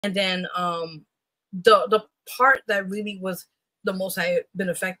And then the part that really was the most I've been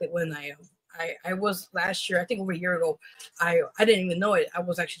affected when I was last year, I think over a year ago, I didn't even know it. I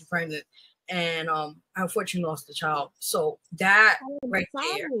was actually pregnant, and I unfortunately lost the child. So that right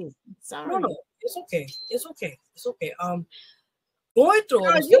there. Sorry. No, it's okay. It's okay. It's okay. Going through all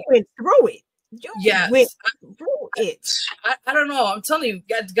Girl, those you things. went through it. You went Yes, through it. I don't know. I'm telling you,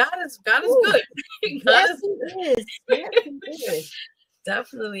 God is Ooh, good. God yes, is he is. Yes, he is.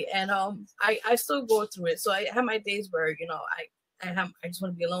 definitely, and I still go through it. So I have my days where I just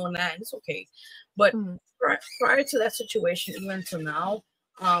want to be alone in that, and it's okay. But prior to that situation, even until now,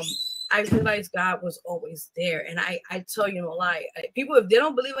 I realized God was always there, and I tell you no lie. People, if they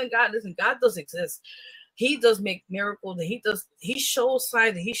don't believe in God, listen, God does exist. He does make miracles, and he shows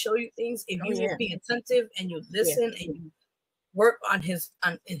signs, and he show you things if you will be attentive and you listen and you work on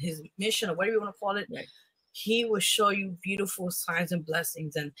in his mission or whatever you want to call it. Right. He will show you beautiful signs and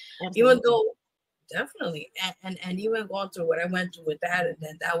blessings. And Absolutely. even though definitely and even going through what I went through with that, and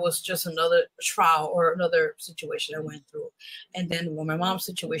then that was just another trial or another situation I went through. And then when my mom's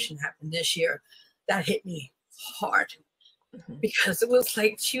situation happened this year, that hit me hard because it was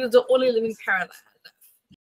like she was the only living parent